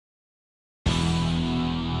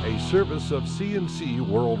a service of CNC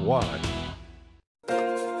Worldwide.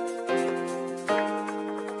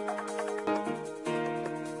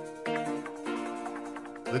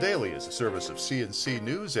 The Daily is a service of CNC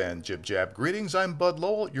News and Jib Jab Greetings. I'm Bud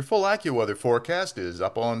Lowell. Your full AccuWeather forecast is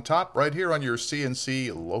up on top right here on your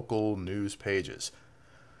CNC local news pages.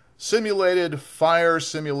 Simulated fire,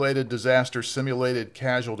 simulated disaster, simulated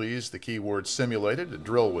casualties. The key word simulated. A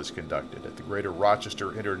drill was conducted at the Greater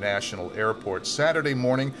Rochester International Airport Saturday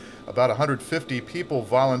morning. About 150 people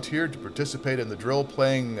volunteered to participate in the drill,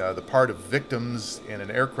 playing the part of victims in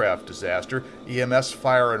an aircraft disaster. EMS,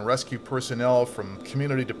 fire, and rescue personnel from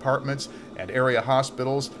community departments and area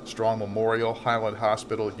hospitals, Strong Memorial, Highland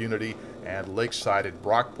Hospital, Unity, and Lakeside at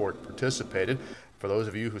Brockport participated. For those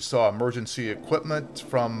of you who saw emergency equipment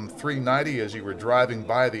from 390 as you were driving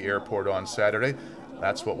by the airport on Saturday,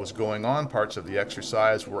 that's what was going on. Parts of the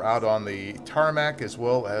exercise were out on the tarmac as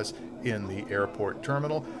well as in the airport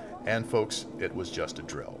terminal. And folks, it was just a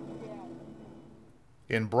drill.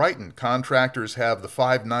 In Brighton, contractors have the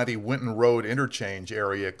 590 Winton Road interchange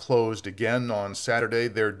area closed again on Saturday.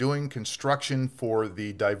 They're doing construction for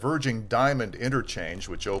the diverging Diamond interchange,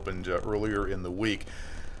 which opened earlier in the week.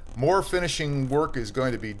 More finishing work is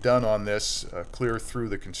going to be done on this clear through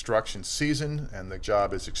the construction season, and the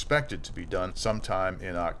job is expected to be done sometime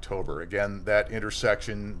in October. Again, that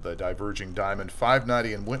intersection, the diverging Diamond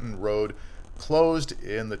 590 and Winton Road, closed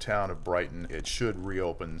in the town of Brighton. It should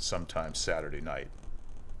reopen sometime Saturday night.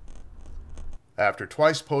 After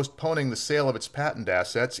twice postponing the sale of its patent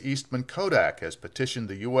assets, Eastman Kodak has petitioned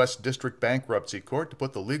the U.S. District Bankruptcy Court to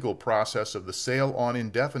put the legal process of the sale on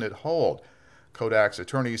indefinite hold. Kodak's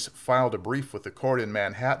attorneys filed a brief with the court in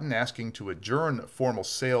Manhattan asking to adjourn a formal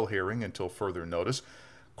sale hearing until further notice.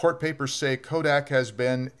 Court papers say Kodak has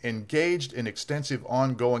been engaged in extensive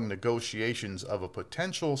ongoing negotiations of a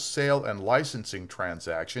potential sale and licensing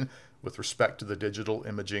transaction with respect to the digital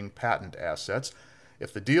imaging patent assets.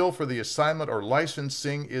 If the deal for the assignment or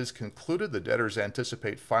licensing is concluded, the debtors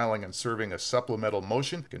anticipate filing and serving a supplemental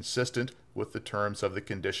motion consistent with the terms of the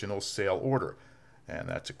conditional sale order. And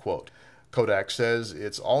that's a quote. Kodak says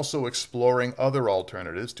it's also exploring other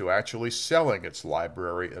alternatives to actually selling its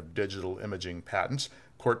library of digital imaging patents.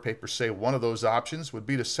 Court papers say one of those options would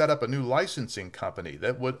be to set up a new licensing company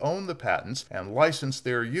that would own the patents and license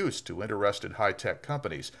their use to interested high-tech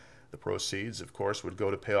companies. The proceeds, of course, would go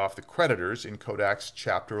to pay off the creditors in Kodak's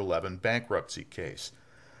Chapter 11 bankruptcy case.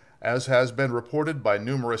 As has been reported by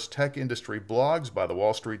numerous tech industry blogs, by the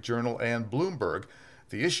Wall Street Journal and Bloomberg,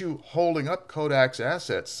 the issue holding up Kodak's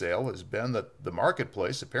asset sale has been that the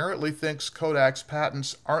marketplace apparently thinks Kodak's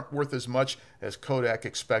patents aren't worth as much as Kodak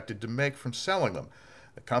expected to make from selling them.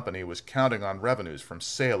 The company was counting on revenues from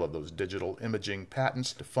sale of those digital imaging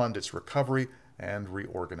patents to fund its recovery and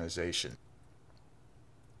reorganization.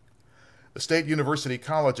 The State University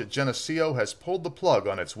College at Geneseo has pulled the plug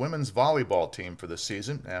on its women's volleyball team for the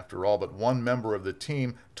season after all but one member of the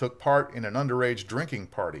team took part in an underage drinking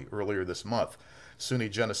party earlier this month.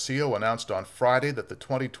 SUNY Geneseo announced on Friday that the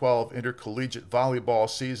 2012 intercollegiate volleyball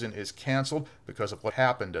season is canceled because of what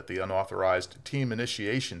happened at the unauthorized team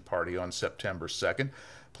initiation party on September 2nd.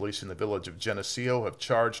 Police in the village of Geneseo have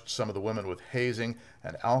charged some of the women with hazing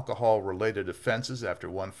and alcohol-related offenses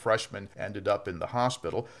after one freshman ended up in the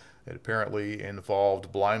hospital. It apparently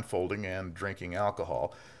involved blindfolding and drinking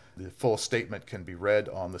alcohol. The full statement can be read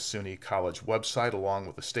on the SUNY College website, along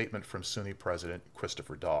with a statement from SUNY President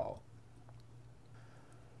Christopher Dahl.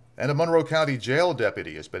 And a Monroe County jail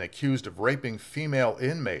deputy has been accused of raping female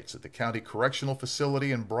inmates at the county correctional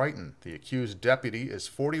facility in Brighton. The accused deputy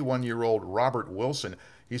is 41-year-old Robert Wilson.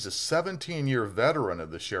 He's a 17-year veteran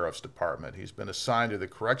of the Sheriff's Department. He's been assigned to the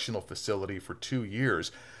correctional facility for 2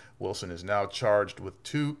 years. Wilson is now charged with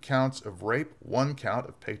 2 counts of rape, 1 count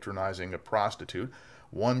of patronizing a prostitute,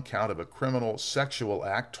 1 count of a criminal sexual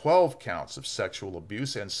act, 12 counts of sexual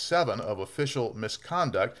abuse, and 7 of official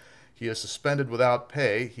misconduct. He is suspended without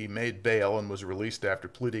pay. He made bail and was released after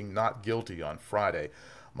pleading not guilty on Friday.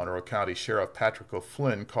 Monroe County Sheriff Patrick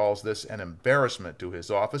O'Flynn calls this an embarrassment to his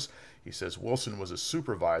office. He says Wilson was a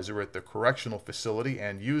supervisor at the correctional facility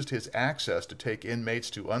and used his access to take inmates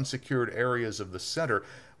to unsecured areas of the center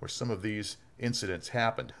where some of these incidents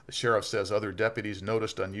happened. The sheriff says other deputies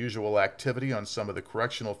noticed unusual activity on some of the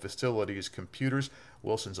correctional facility's computers.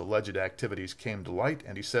 Wilson's alleged activities came to light,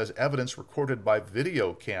 and he says evidence recorded by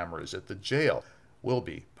video cameras at the jail will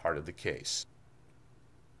be part of the case.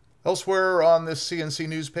 Elsewhere on this CNC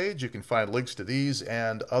News page, you can find links to these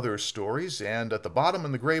and other stories, and at the bottom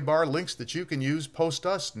in the gray bar, links that you can use, post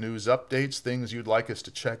us news updates, things you'd like us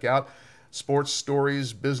to check out. Sports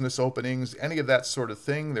stories, business openings, any of that sort of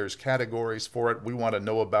thing. There's categories for it. We want to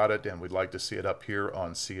know about it, and we'd like to see it up here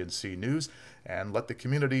on CNC News and let the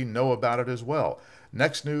community know about it as well.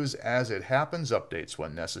 Next news as it happens, updates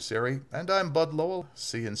when necessary. And I'm Bud Lowell,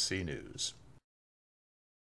 CNC News.